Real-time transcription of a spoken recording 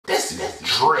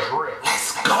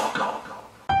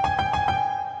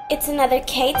It's another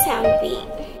K-Town beat.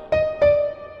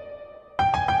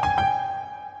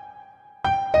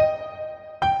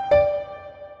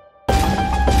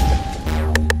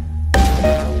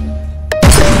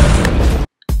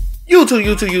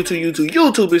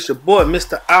 YouTube, it's your boy,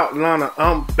 Mr.Outliner.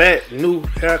 I'm back, new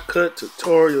haircut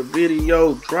tutorial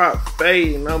video, drop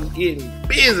fade, and I'm getting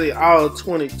busy all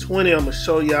 2020. I'm gonna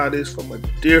show y'all this from a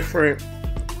different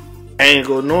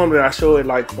angle. Normally I show it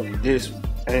like from this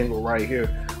angle right here,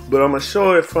 but I'm gonna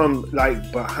show it from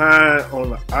like behind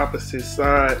on the opposite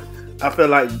side. I feel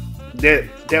like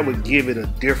that would give it a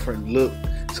different look,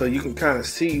 so you can kind of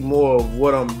see more of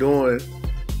what I'm doing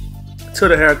to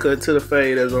the haircut, to the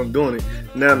fade as I'm doing it.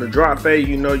 Now the drop fade,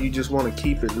 you know, you just want to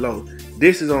keep it low.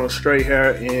 This is on straight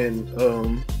hair, and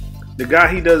the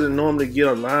guy, he doesn't normally get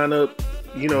a lineup.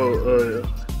 You know,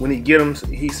 when he get him,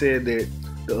 he said that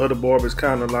the other barbers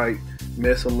kind of like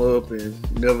mess him up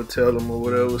and never tell him or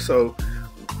whatever. So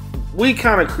we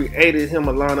kind of created him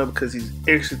a lineup because he's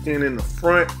extra thin in the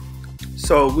front.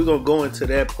 So we're gonna go into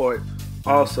that part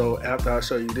also after I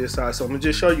show you this side. So I'm gonna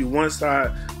just show you one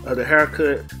side of the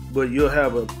haircut, but you'll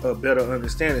have a better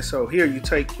understanding. So here you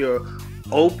take your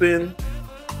open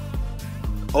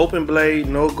blade,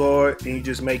 no guard, and you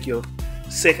just make your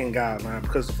second guideline,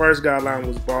 because the first guideline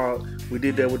was bald. We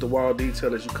did that with the Wahl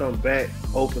detail. As you come back,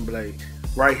 open blade.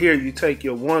 Right here you take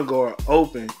your one guard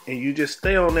open, and you just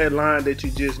stay on that line that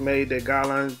you just made, that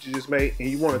guideline that you just made, and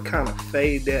you want to kind of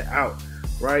fade that out,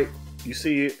 right? You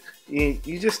see it? And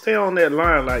you just stay on that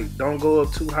line, like don't go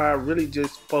up too high. Really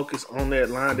just focus on that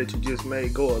line that you just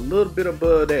made. Go a little bit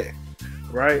above that,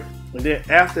 right? And then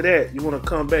after that, you want to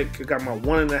come back. I got my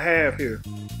 1.5 here.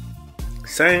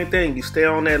 Same thing. You stay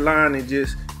on that line and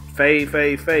just fade.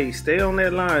 Stay on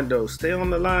that line though. Stay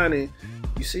on the line, and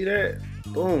you see that?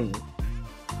 Boom.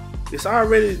 It's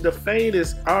already, the fade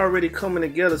is already coming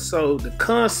together. So the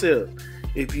concept,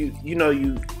 if you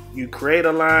create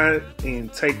a line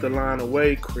and take the line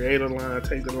away, create a line,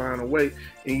 take the line away,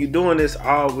 and you're doing this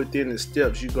all within the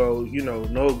steps. You go, you know,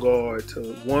 no guard to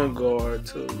one guard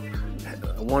to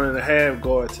 1.5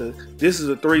 guard to, this is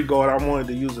a 3 guard. I wanted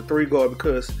to use a 3 guard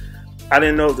because I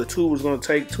didn't know if the 2 was going to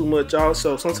take too much off.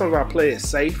 So sometimes I play it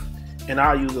safe and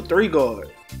I'll use a 3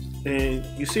 guard. And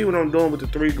you see what I'm doing with the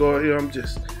 3 guard here?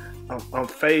 I'm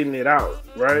fading it out,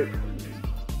 right?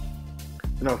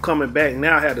 And I'm coming back.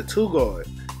 Now I have the 2 guard.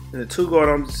 And the 2 guard,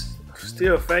 I'm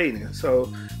still fading.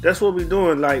 So that's what we're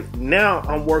doing. Like now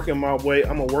I'm working my way,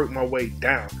 I'm gonna work my way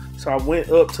down. So I went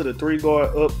up to the 3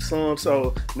 guard, up some.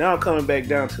 So now I'm coming back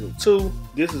down to the 2.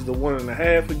 This is the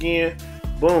 1.5 again.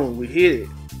 Boom, we hit it.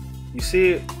 You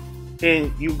see it?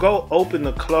 And you go open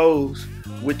to close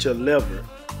with your lever.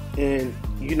 And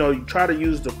you know, you try to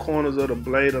use the corners of the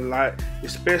blade a lot,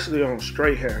 especially on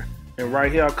straight hair. And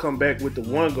right here I come back with the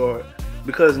 1 guard,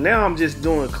 because now I'm just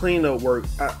doing cleanup work.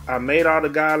 I made all the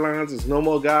guidelines. There's no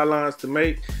more guidelines to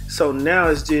make. So now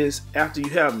it's just, after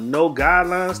you have no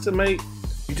guidelines to make,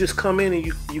 you just come in and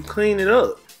you clean it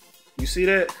up. You see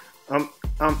that? I'm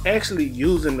actually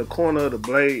using the corner of the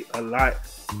blade a lot.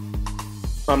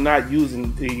 I'm not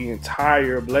using the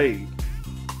entire blade.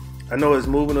 I know it's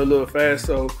moving a little fast,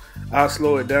 so I'll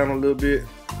slow it down a little bit.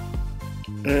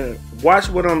 And watch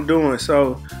what I'm doing.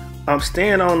 So I'm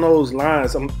staying on those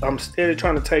lines. I'm steady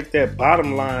trying to take that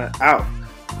bottom line out.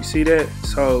 You see that?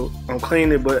 So I'm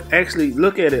cleaning it, but actually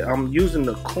look at it. I'm using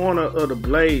the corner of the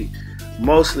blade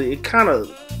mostly. It's kind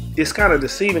of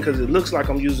deceiving because it looks like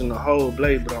I'm using the whole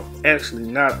blade, but I'm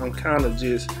actually not. I'm kind of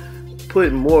just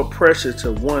putting more pressure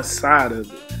to one side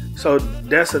of it. So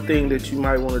that's a thing that you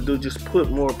might want to do. Just put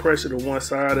more pressure to one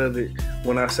side of it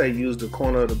when I say use the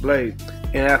corner of the blade.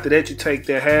 And after that, you take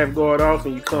that half guard off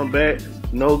and you come back,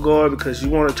 no guard, because you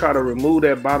want to try to remove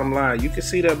that bottom line. You can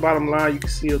see that bottom line. You can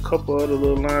see a couple other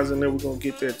little lines in there. We're going to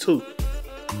get that too.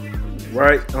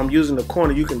 Right? I'm using the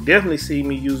corner. You can definitely see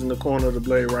me using the corner of the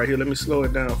blade right here. Let me slow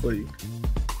it down for you.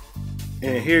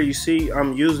 And here you see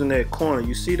I'm using that corner.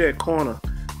 You see that corner?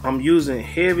 I'm using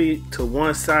heavy to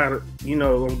one side. You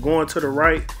know, I'm going to the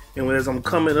right, and as I'm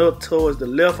coming up towards the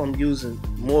left, I'm using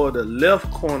more of the left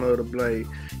corner of the blade.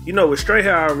 You know, with straight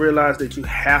hair, I realized that you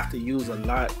have to use a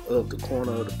lot of the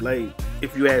corner of the blade,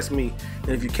 if you ask me.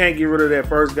 And if you can't get rid of that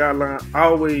first guideline,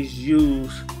 always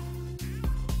use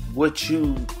what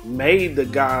you made the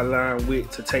guideline with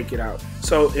to take it out.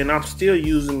 So, and I'm still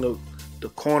using the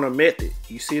corner method.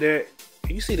 You see that?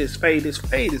 You see this fade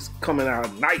is coming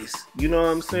out nice. You know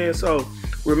what I'm saying? So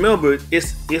remember,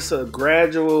 it's a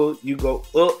gradual, you go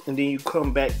up and then you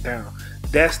come back down.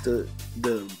 That's the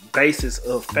basis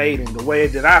of fading, the way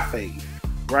that I fade,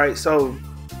 right? So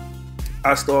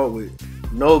I start with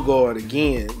no guard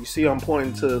again. You see I'm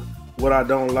pointing to what I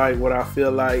don't like, what I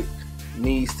feel like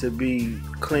needs to be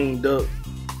cleaned up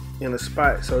in a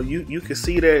spot. So you can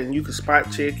see that, and you can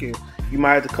spot check, and you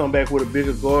might have to come back with a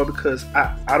bigger guard, because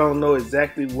I don't know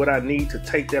exactly what I need to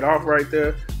take that off right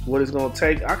there, what it's going to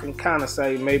take. I can kind of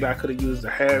say maybe I could have used a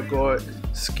half guard,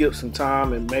 skipped some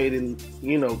time and made it,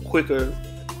 you know, quicker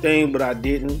thing, but I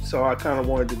didn't. So I kind of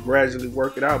wanted to gradually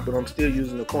work it out, but I'm still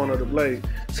using the corner of the blade.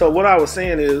 So what I was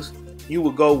saying is, you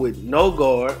would go with no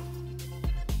guard,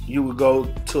 you would go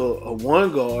to a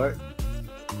 1 guard,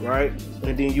 right?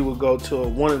 And then you would go to a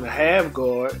 1.5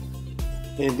 guard,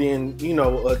 and then, you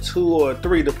know, a 2 or a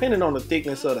 3, depending on the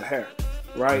thickness of the hair,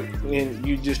 right? And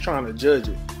you're just trying to judge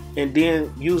it. And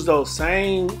then use those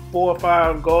same 4 or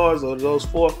 5 guards, or those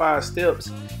 4 or 5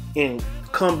 steps, and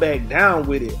come back down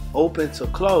with it, open to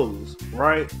close,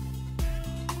 right?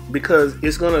 Because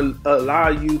it's going to allow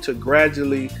you to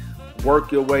gradually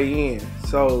work your way in.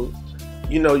 So,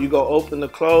 you know, you go open to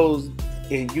close,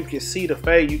 and you can see the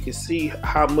fade, you can see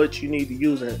how much you need to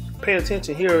use. And pay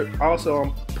attention here, also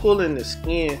I'm pulling the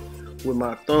skin with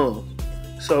my thumb.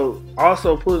 So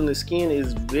also pulling the skin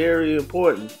is very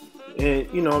important. And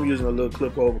you know, I'm using a little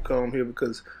clip over comb here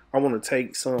because I want to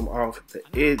take some off the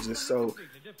edges, so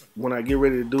when I get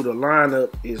ready to do the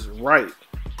lineup, it's right.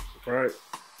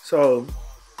 So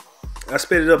I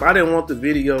sped it up. I didn't want the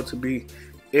video to be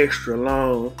extra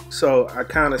long, so I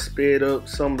kind of sped up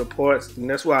some of the parts, and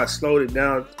that's why I slowed it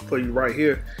down for you right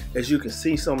here, as you can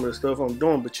see some of the stuff I'm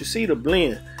doing. But you see the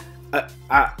blend,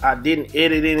 I didn't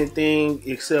edit anything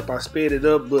except I sped it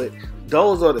up, but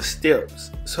those are the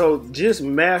steps. So just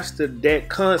master that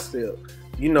concept,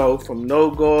 you know, from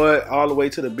no guard all the way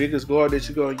to the biggest guard that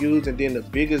you're going to use, and then the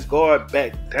biggest guard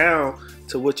back down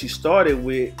to what you started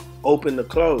with, open to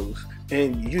close,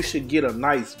 and you should get a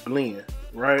nice blend,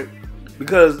 right?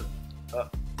 Because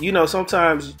you know,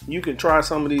 sometimes you can try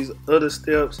some of these other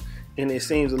steps and it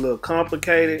seems a little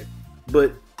complicated,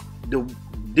 but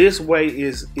this way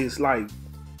is like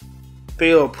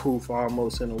fail proof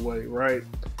almost, in a way, right?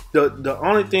 The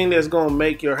only thing that's gonna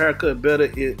make your haircut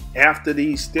better is, after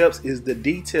these steps, is the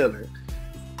detailing.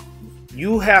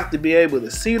 You have to be able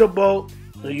to see the bulk,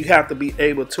 and you have to be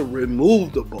able to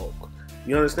remove the bulk.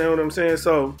 You understand what I'm saying?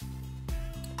 So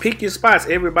pick your spots.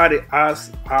 Everybody's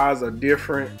eyes are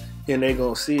different, and they're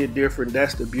gonna see it different.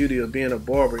 That's the beauty of being a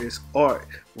barber. It's art,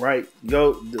 right?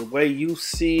 The way you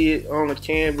see it on the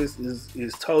canvas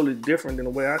is totally different than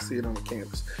the way I see it on the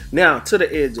canvas. Now to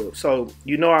the edge up. So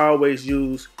you know I always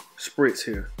use spritz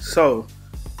here. So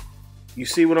you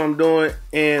see what I'm doing,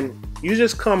 and you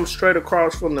just come straight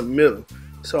across from the middle.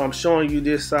 So I'm showing you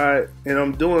this side, and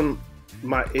I'm doing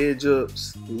my edge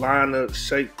ups, line ups,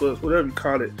 shake flips, whatever you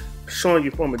call it, showing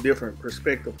you from a different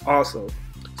perspective also.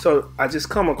 So I just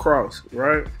come across,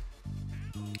 right?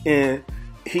 And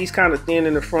he's kind of thin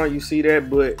in the front, you see that,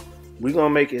 but we're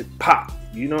gonna make it pop.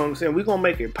 You know what I'm saying? We're gonna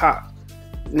make it pop.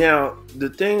 Now, the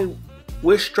thing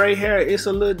with straight hair, it's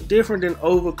a little different than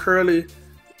over curly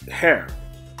hair,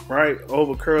 right?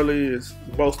 Over curly is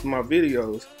most of my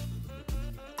videos,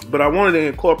 but I wanted to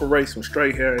incorporate some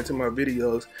straight hair into my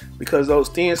videos because those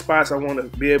thin spots, I want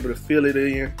to be able to fill it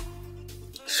in,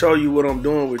 show you what I'm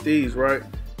doing with these, right?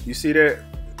 You see that?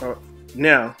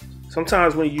 Now,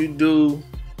 sometimes when you do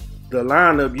the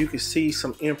lineup, you can see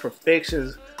some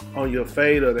imperfections on your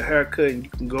fade or the haircut, and you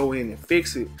can go in and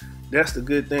fix it. That's the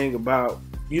good thing about,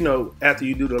 you know, after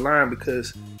you do the line,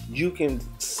 because you can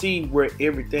see where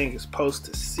everything is supposed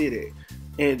to sit at.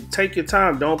 And take your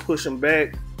time, don't push them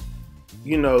back.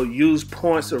 You know, use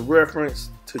points of reference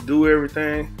to do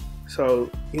everything. So,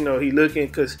 you know, he looking,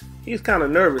 because he's kind of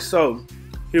nervous. So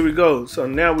here we go. So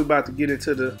now we're about to get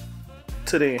into the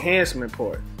enhancement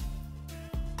part,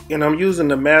 and I'm using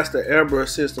the master airbrush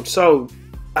system. So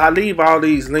I leave all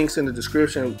these links in the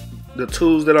description, the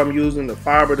tools that I'm using, the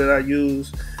fiber that I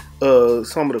use,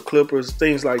 some of the clippers,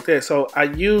 things like that. So I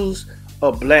use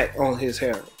a black on his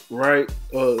hair, right?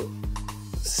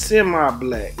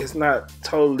 Semi-black. It's not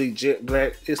totally jet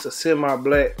black, it's a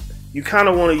semi-black. You kind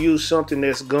of want to use something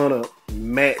that's gonna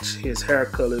match his hair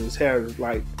color. His hair is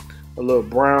like a little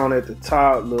brown at the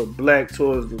top, a little black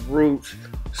towards the roots.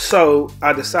 So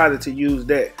I decided to use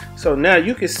that. So now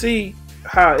you can see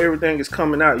how everything is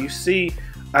coming out. You see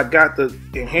I got the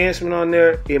enhancement on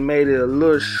there. It made it a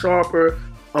little sharper.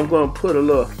 I'm going to put a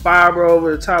little fiber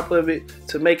over the top of it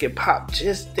to make it pop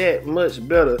just that much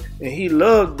better. And he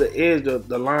loved the edge of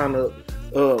the lineup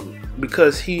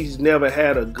because he's never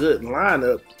had a good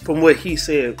lineup from what he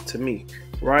said to me,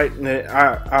 right? And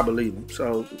I believe him.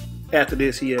 So after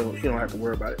this, he don't have to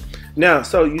worry about it. Now,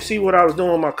 so you see what I was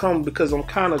doing with my comb, because I'm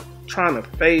kind of trying to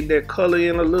fade that color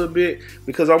in a little bit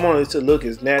because I want it to look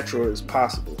as natural as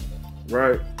possible.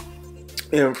 right?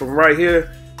 And from right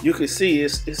here, you can see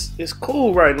it's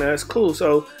cool right now. It's cool.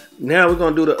 So now we're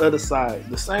gonna do the other side.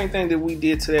 The same thing that we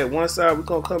did to that one side, we're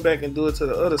gonna come back and do it to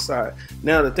the other side.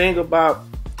 Now the thing about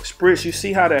spritz, you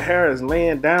see how the hair is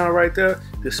laying down right there?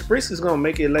 The spritz is gonna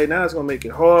make it lay down. It's gonna make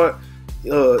it hard.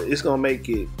 It's gonna make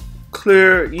it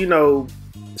clear, you know,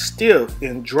 stiff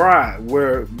and dry.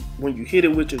 Where when you hit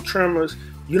it with your trimmers,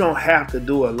 you don't have to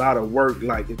do a lot of work.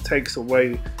 Like it takes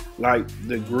away like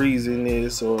the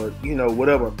greasiness or, you know,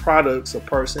 whatever products a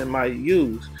person might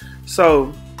use.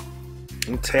 So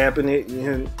I'm tapping it,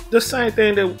 and the same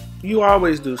thing that you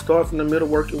always do. Start from the middle,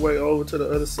 work your way over to the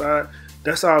other side.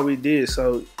 That's all we did.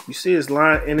 So you see his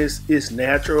line, and it's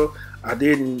natural. I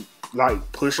didn't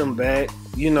like push him back.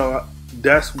 You know,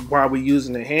 that's why we're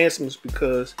using enhancements,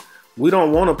 because we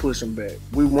don't want to push him back.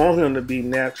 We want him to be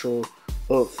natural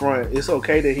up front. It's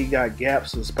okay that he got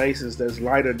gaps or spaces that's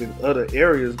lighter than other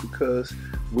areas, because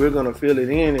we're gonna fill it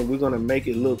in and we're gonna make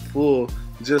it look full,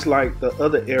 just like the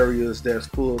other areas that's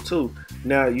full too.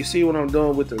 Now you see what I'm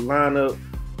doing with the lineup.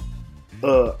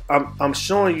 I'm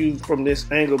showing you from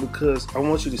this angle because I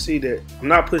want you to see that I'm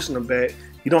not pushing them back.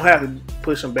 You don't have to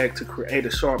push them back to create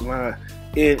a sharp line.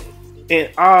 In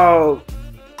all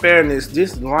fairness,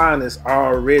 this line is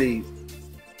already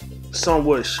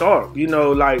somewhat sharp. You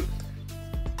know, like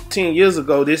 10 years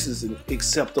ago, this is an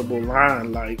acceptable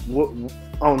line. Like what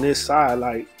on this side,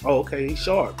 like, oh, okay, he's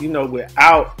sharp, you know,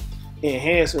 without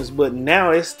enhancements. But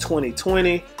now it's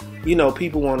 2020. You know,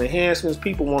 people want enhancements.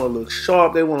 People want to look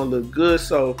sharp. They want to look good.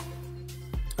 So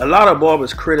a lot of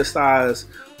barbers criticize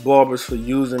barbers for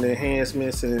using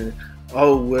enhancements and,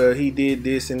 oh, well, he did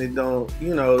this and it don't,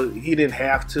 you know, he didn't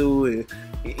have to.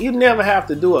 And you never have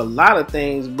to do a lot of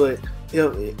things, but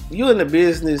if you're in the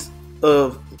business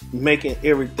of making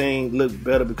everything look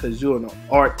better, because you're an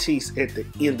artiste at the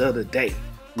end of the day.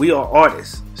 We are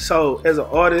artists. So as an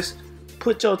artist,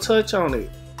 put your touch on it.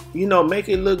 You know, make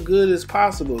it look good as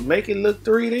possible. Make it look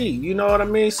 3D. You know what I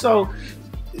mean? So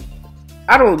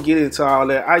I don't get into all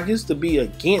that. I used to be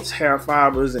against hair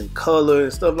fibers and color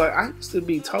and stuff like. I used to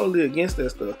be totally against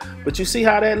that stuff. But you see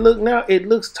how that look now? It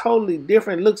looks totally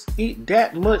different. It looks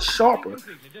that much sharper.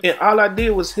 And all I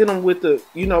did was hit him with the,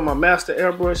 you know, my master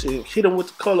airbrush and hit him with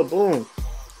the color. Boom.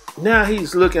 Now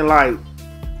he's looking like,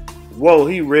 whoa,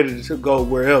 he ready to go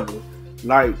wherever.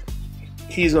 Like,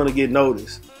 he's going to get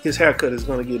noticed. His haircut is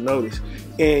going to get noticed.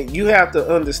 And you have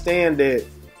to understand that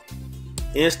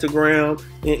Instagram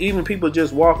and even people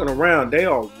just walking around, they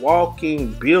are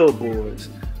walking billboards,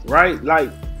 right?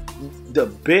 Like, the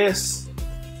best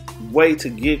way to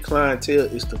get clientele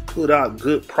is to put out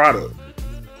good product.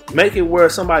 Make it where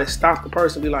somebody stop the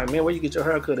person and be like, man, where you get your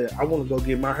haircut at? I want to go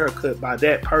get my haircut by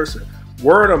that person.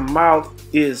 Word of mouth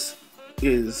is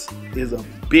a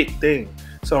big thing.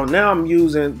 So now I'm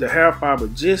using the hair fiber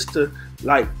just to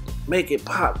like make it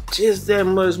pop just that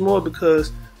much more,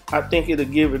 because I think it'll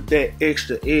give it that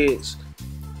extra edge.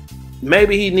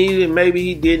 Maybe he needed it, maybe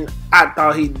he didn't. I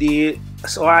thought he did,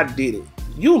 so I did it.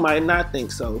 You might not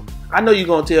think so. I know you're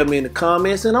gonna tell me in the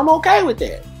comments, and I'm okay with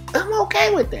that. I'm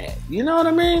okay with that. You know what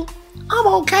I mean? I'm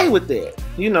okay with that.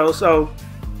 You know, so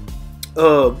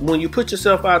when you put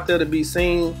yourself out there to be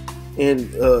seen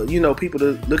and you know, people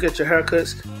to look at your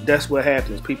haircuts, that's what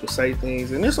happens. People say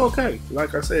things, and it's okay,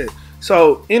 like I said.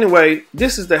 So anyway,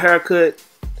 this is the haircut.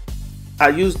 I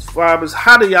used the fibers.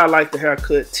 How do y'all like the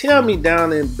haircut? Tell me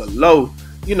down in below.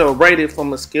 You know, rate it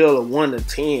from a scale of 1 to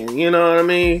 10. You know what I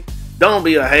mean? Don't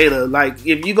be a hater. Like,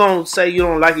 if you're going to say you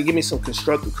don't like it, give me some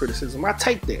constructive criticism. I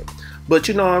take that. But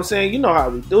you know what I'm saying? You know how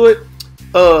we do it.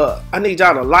 I need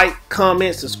y'all to like,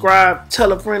 comment, subscribe,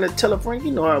 tell a friend to tell a friend.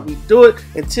 You know how we do it.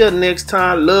 Until next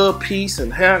time, love, peace,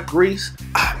 and hair grease.